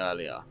starting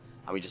earlier,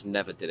 and we just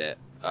never did it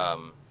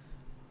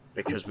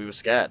because we were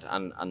scared.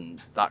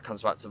 And that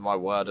comes back to my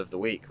word of the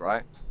week,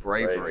 right?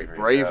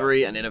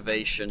 Bravery and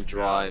innovation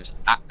drives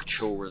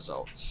actual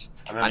results.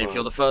 And if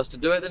you're the first to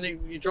do it, then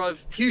you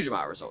drive a huge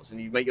amount of results and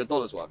you make your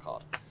dollars work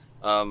hard.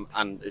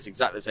 And it's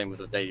exactly the same with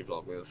the daily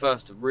vlog. We were the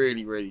first to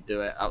really, really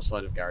do it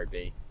outside of Gary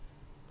B,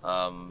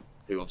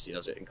 who obviously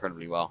does it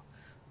incredibly well.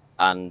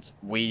 And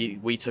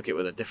we took it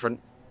with a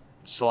different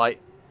slight.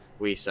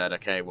 We said,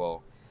 okay,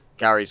 well,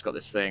 Gary's got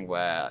this thing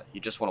where you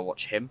just want to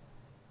watch him,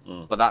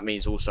 but that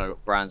means also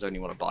brands only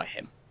want to buy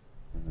him.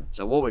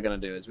 So what we're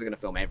going to do is we're going to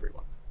film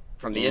everyone,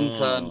 from the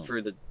intern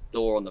through the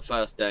door on the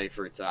first day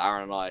through to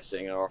Aaron and I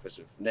sitting in our office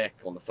with Nick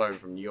on the phone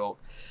from New York.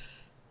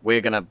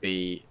 We're going to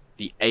be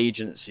the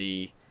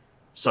agency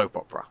soap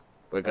opera.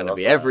 We're going to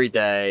be every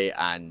day,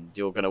 and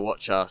you're going to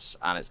watch us,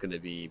 and it's going to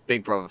be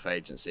Big Brother for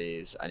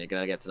agencies, and you're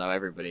going to get to know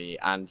everybody,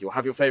 and you'll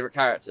have your favorite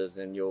characters,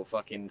 and you'll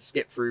fucking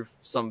skip through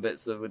some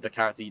bits with the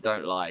character you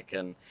don't like.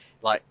 And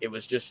like, it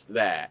was just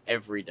there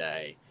every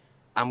day.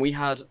 And we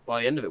had,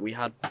 by the end of it, we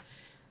had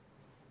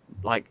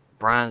like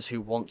brands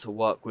who want to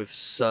work with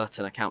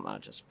certain account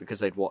managers because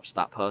they'd watched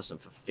that person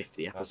for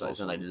 50 episodes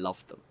and they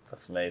loved them.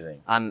 That's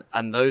amazing. And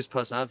those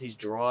personalities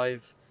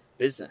drive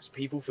business.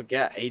 People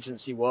forget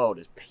agency world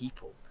is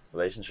people.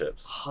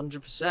 Relationships.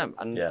 100%.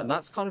 And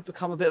that's kind of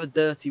become a bit of a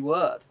dirty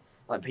word.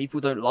 Like, people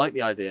don't like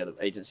the idea that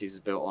agencies is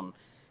built on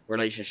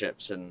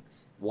relationships and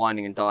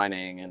whining and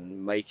dining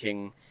and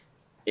making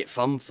it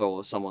fun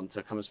for someone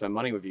to come and spend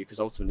money with you,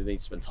 because ultimately they need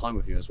to spend time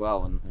with you as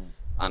well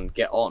and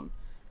get on.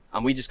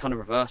 And we just kind of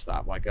reversed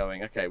that by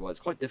going, okay, well, it's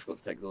quite difficult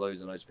to take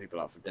loads and loads of people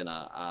out for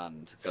dinner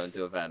and go and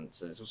do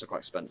events, and it's also quite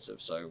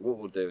expensive. So what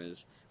we'll do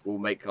is we'll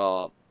make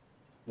what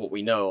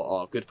we know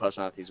are good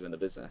personalities within the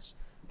business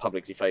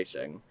publicly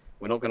facing.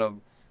 We're not going to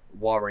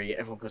worry.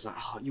 Everyone goes like,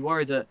 oh, you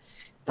worried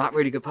that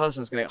really good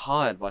person is going to get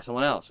hired by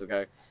someone else? We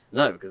go,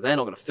 no, because they're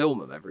not going to film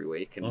them every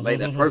week and make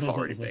their profile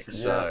really big.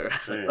 So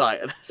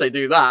like, unless they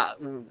do that,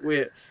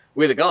 we're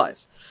the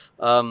guys.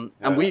 And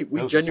we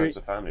genuinely,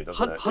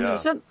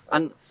 100%.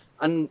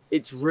 And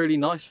it's really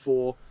nice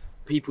for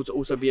people to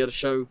also be able to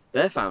show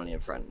their family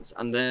and friends,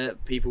 and their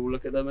people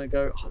look at them and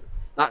go, oh,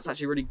 that's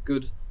actually a really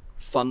good,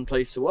 fun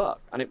place to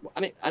work. And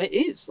it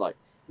is. Like,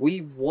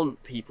 we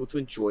want people to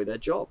enjoy their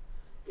job.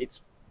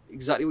 It's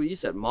exactly what you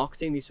said.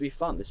 Marketing needs to be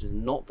fun. This is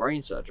not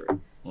brain surgery.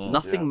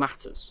 Nothing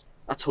matters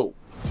at all.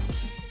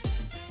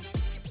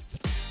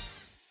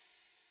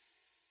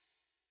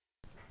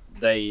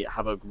 They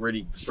have a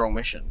really strong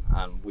mission,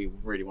 and we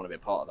really want to be a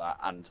part of that.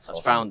 And as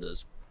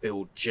founders,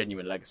 build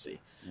genuine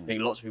legacy. I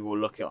think lots of people will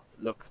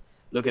look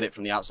look at it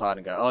from the outside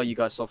and go, oh, you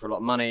guys sold for a lot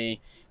of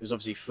money. It was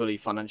obviously fully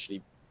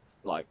financially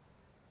like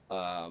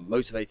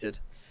motivated.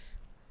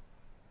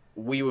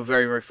 We were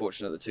very, very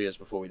fortunate the 2 years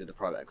before we did the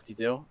private equity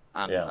deal.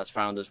 And as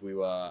founders, we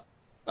were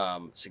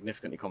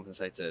significantly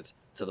compensated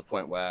to the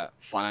point where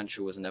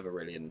financial was never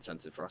really an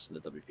incentive for us in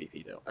the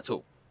WPP deal at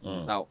all.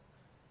 Now,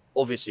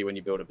 obviously, when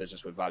you build a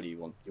business with value,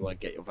 you want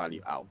to get your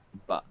value out.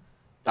 But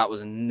that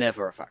was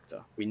never a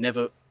factor. We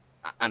never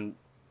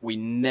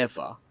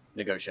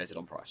negotiated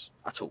on price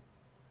at all.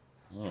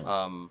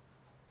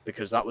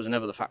 Because that was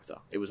never the factor.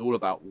 It was all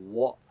about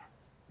what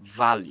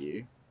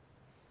value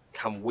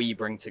can we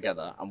bring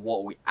together and what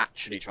are we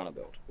actually trying to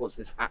build? What's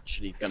this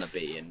actually going to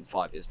be in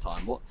 5 years'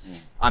 time?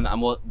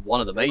 And what one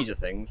of the major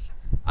things,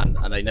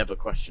 and they never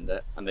questioned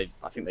it, and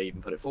I think they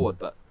even put it forward,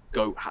 but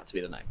GOAT had to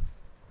be the name.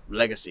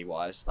 Legacy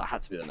wise, that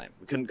had to be the name.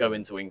 We couldn't go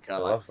into Inca. I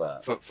love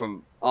that.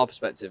 From our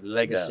perspective,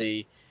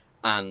 legacy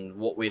and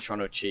what we're trying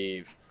to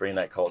achieve, bring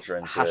that culture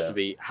into has to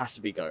be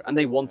GOAT, and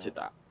they wanted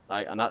that.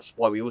 Right? And that's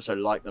why we also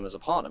like them as a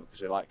partner,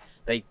 because we're like,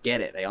 they get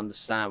it, they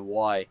understand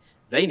why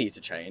they need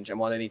to change and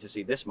why they need to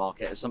see this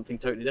market as something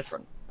totally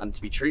different and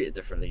to be treated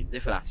differently,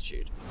 different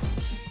attitude.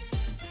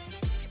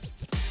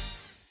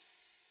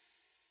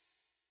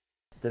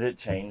 Did it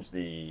change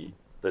the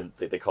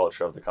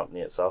culture of the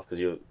company itself? Because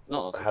you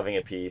having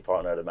a PE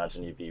partner, I'd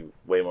imagine you'd be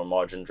way more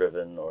margin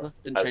driven, or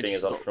as being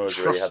as entrepreneurs,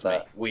 you really have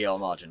that. We are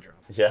margin driven.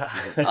 Yeah.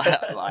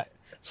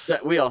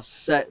 We are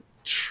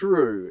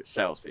true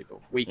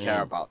salespeople. We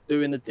care about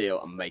doing the deal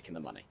and making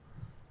the money.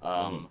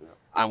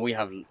 And we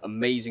have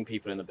amazing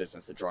people in the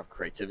business that drive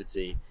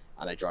creativity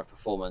and they drive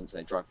performance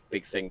and they drive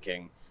big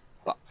thinking.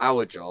 But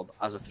our job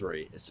as a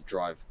 3 is to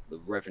drive the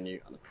revenue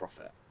and the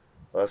profit.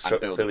 Well, that's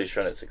clearly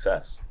shown its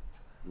success.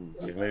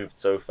 You've moved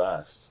so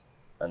fast.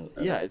 And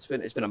it's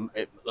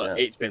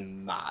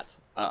been mad.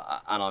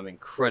 And I'm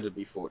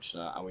incredibly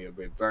fortunate, and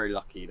we're very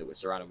lucky that we're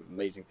surrounded with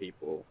amazing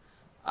people.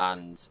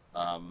 And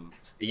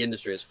the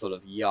industry is full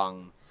of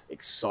young,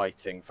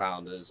 exciting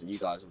founders, and you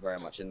guys are very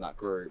much in that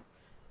group,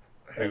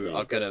 who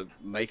are going to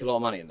make a lot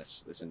of money in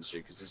this industry,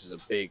 because this is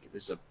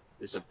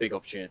a big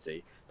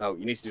opportunity. Now,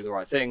 you need to do the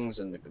right things,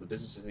 and the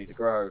businesses need to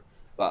grow.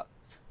 But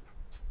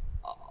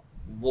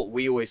what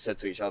we always said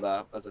to each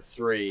other as a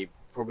 3,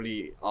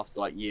 probably after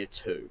like year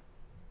 2,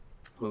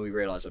 when we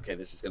realized, okay,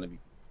 this is going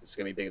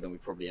to be bigger than we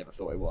probably ever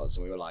thought it was,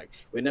 and we were like,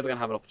 we're never going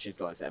to have an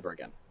opportunity like this ever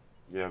again.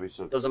 Yeah, we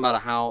said. Doesn't matter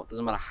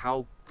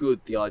how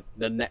good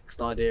the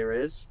next idea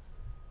is.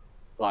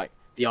 Like,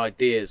 the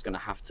idea is going to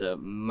have to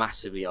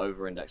massively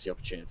over-index the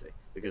opportunity,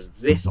 because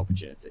this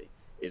opportunity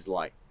is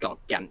like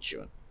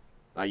gargantuan.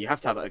 Now, you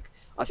have to have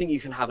I think you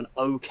can have an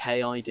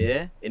okay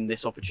idea in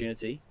this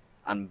opportunity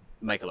and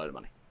make a load of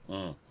money.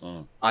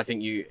 I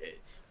think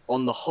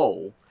on the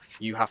whole,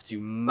 you have to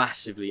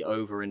massively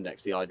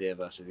over-index the idea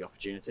versus the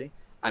opportunity.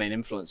 And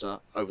in influencer,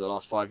 over the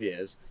last 5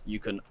 years, you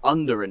can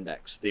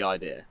under-index the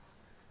idea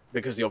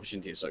because the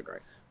opportunity is so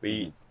great.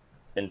 We,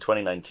 in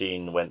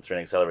 2019, went through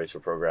an accelerator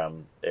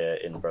program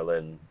in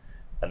Berlin,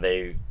 and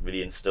they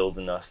really instilled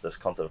in us this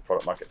concept of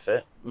product market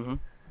fit.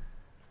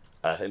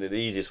 I think that the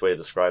easiest way to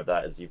describe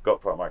that is you've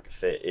got product market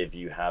fit if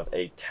you have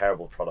a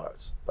terrible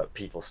product, but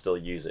people still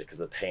use it because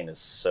the pain is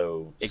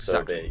so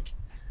big.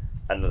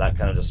 And that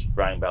kind of just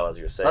rang bell as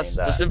you were saying. That's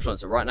just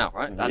influencer right now,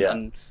 right?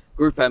 And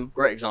Group M,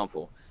 great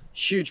example.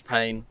 Huge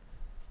pain.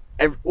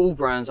 All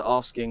brands are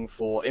asking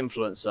for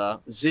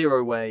influencer,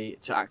 0 way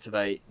to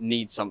activate,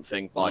 need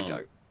something, buy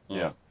Go.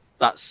 Yeah.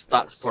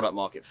 That's product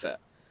market fit.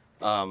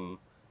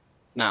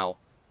 Now,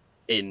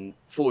 in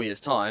 4 years'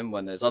 time,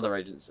 when there's other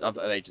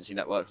agency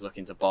networks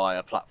looking to buy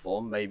a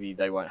platform, maybe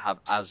they won't have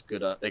as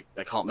good they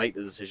can't make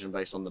the decision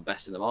based on the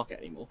best in the market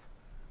anymore.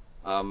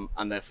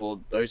 And therefore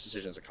those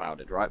decisions are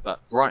clouded, right? But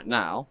right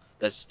now,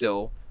 there's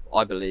still,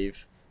 I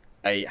believe,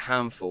 a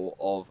handful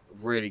of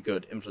really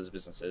good influencer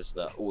businesses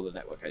that all the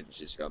network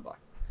agencies go and buy.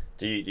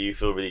 Do you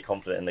feel really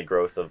confident in the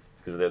growth of,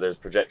 because there's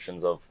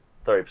projections of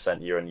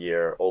 30% year on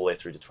year all the way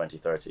through to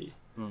 2030?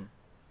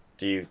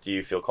 Do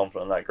you feel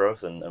confident in that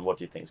growth, and what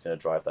do you think is going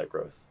to drive that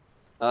growth?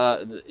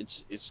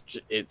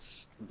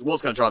 It's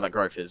what's going to drive that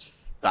growth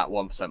is that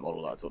 1%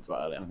 model that I talked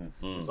about earlier.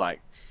 It's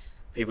like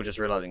people just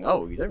realizing,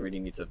 oh, you don't really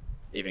need to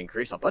even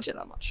increase our budget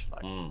that much.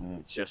 Like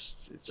it's just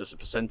a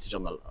percentage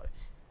on the.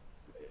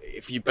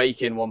 If you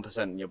bake in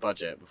 1% in your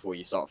budget before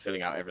you start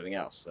filling out everything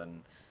else,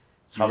 then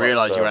you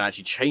realize you won't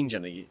actually change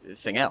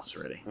anything else,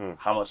 really.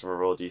 How much of a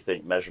role do you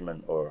think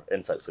measurement or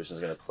insight solutions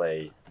are going to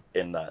play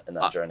in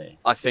that journey?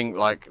 I think,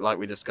 like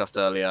we discussed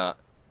earlier,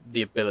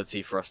 the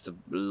ability for us to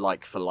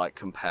like for like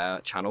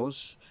compare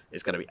channels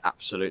is going to be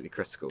absolutely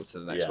critical to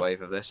the next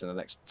wave of this in the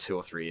next 2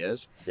 or 3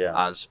 years,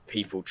 as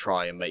people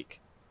try and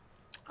make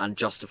and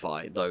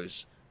justify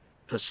those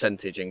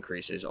percentage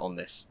increases on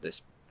this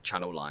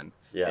channel line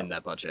in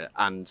their budget,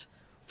 and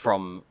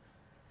from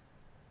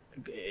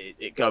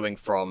it going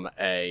from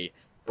a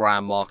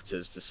brand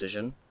marketer's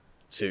decision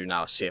to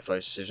now a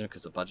CFO's decision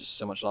because the budget's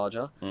so much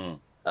larger.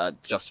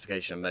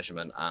 Justification,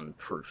 measurement, and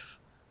proof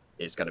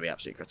is going to be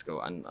absolutely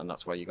critical, and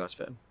that's where you guys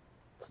fit in.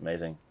 It's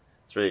amazing.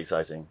 It's really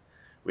exciting.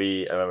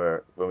 I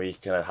remember when we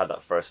kind of had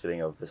that first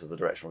feeling of this is the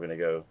direction we're going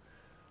to go,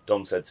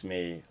 Dom said to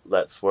me,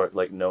 let's work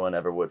like no one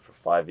ever would for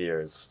 5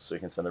 years so we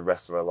can spend the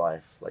rest of our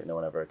life like no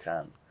one ever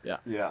can.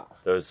 Yeah.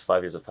 Those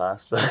 5 years have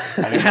passed. But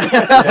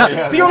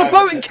you're on a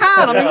boat in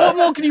Cannes. I mean, what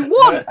more can you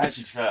want?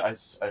 Actually, to be fair,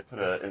 I put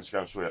an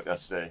Instagram story up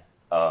yesterday.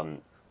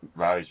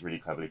 Rao's really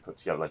cleverly put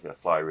together like a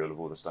fly reel of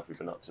all the stuff we've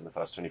been up to in the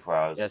first 24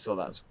 hours. Yeah, so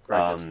that's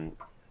great.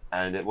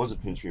 And it was a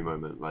pinch me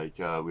moment. Like,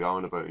 we are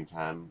on a boat in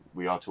Cannes.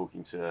 We are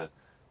talking to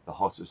the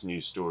hottest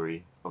news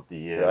story of the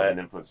year in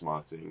influencer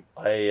marketing.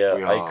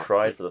 I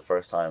cried for the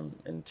first time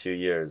in 2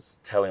 years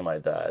telling my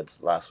dad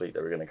last week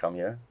that we're going to come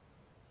here.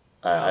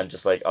 And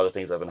just like other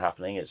things that have been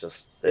happening,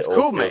 it's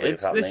cool, mate.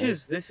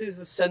 This is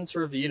the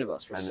center of the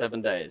universe for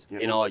 7 days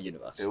in our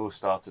universe. It all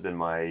started in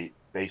my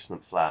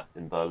basement flat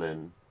in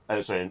Berlin.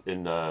 Sorry,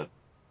 in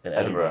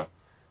Edinburgh.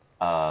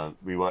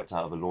 We worked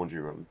out of a laundry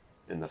room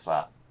in the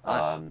flat.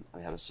 Nice.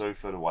 We had a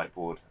sofa and a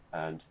whiteboard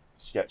and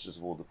sketches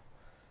of all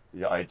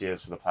the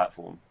ideas for the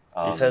platform.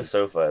 He says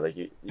sofa, like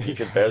you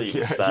could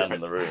barely stand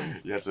in the room.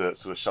 You had to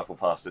sort of shuffle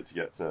past it to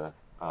get to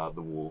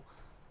the wall.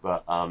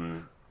 But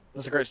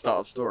that's a great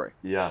startup story.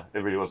 Yeah, it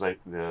really was like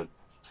the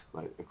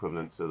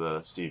equivalent to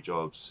the Steve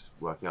Jobs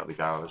working out the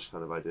garage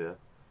kind of idea.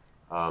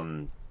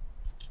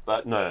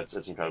 But no, it's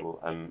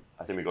incredible, and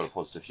I think we've got a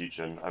positive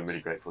future, and I'm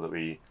really grateful that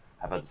we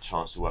have had the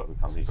chance to work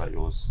with companies like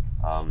yours.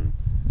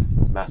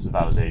 It's massive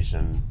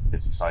validation,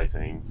 it's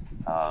exciting,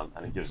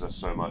 and it gives us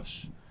so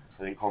much,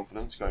 I think,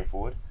 confidence going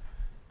forward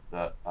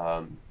that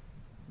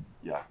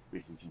we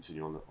can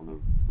continue on the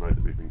road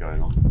that we've been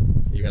going on.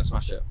 You're going to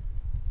smash it.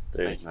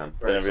 Dude, thank you, man.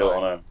 Been a real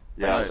honour.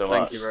 Yeah,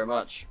 thank you very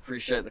much.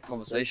 Appreciate the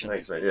conversation.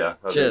 Thanks, mate. Yeah,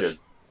 cheers. Good.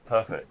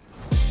 Perfect.